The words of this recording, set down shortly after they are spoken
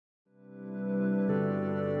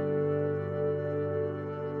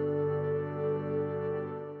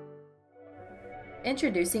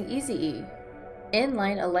Introducing easyE,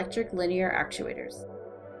 inline electric linear actuators.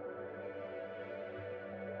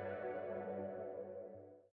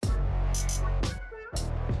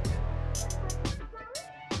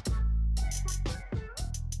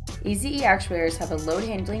 easyE actuators have a load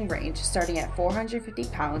handling range starting at 450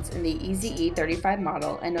 pounds in the easyE 35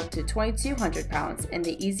 model and up to 2,200 pounds in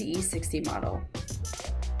the easyE 60 model.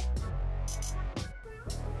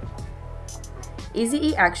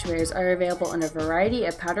 easyE actuators are available in a variety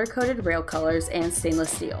of powder-coated rail colors and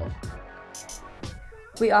stainless steel.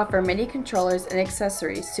 We offer many controllers and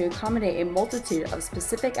accessories to accommodate a multitude of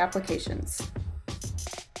specific applications.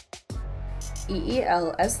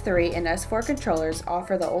 EEL S3 and S4 controllers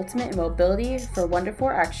offer the ultimate in mobility for 1 to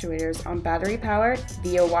 4 actuators on battery-powered,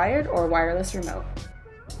 via wired or wireless remote.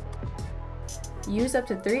 Use up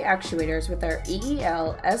to 3 actuators with our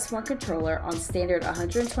EEL S1 controller on standard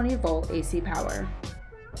 120-volt AC power.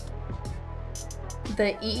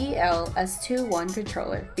 The EEL S2-1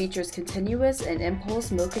 controller features continuous and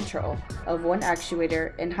impulse mode control of 1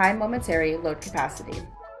 actuator and high momentary load capacity.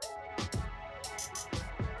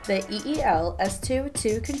 The EEL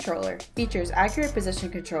S2-2 controller features accurate position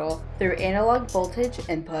control through analog voltage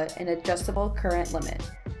input and adjustable current limit.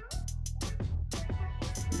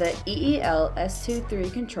 The EEL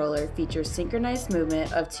S2-3 controller features synchronized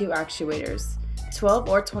movement of 2 actuators, 12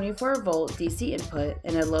 or 24 volt DC input,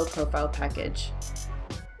 and a low profile package.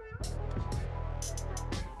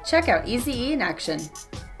 Check out easyE in action.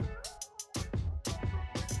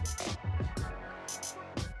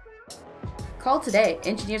 Call today,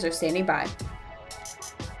 engineers are standing by.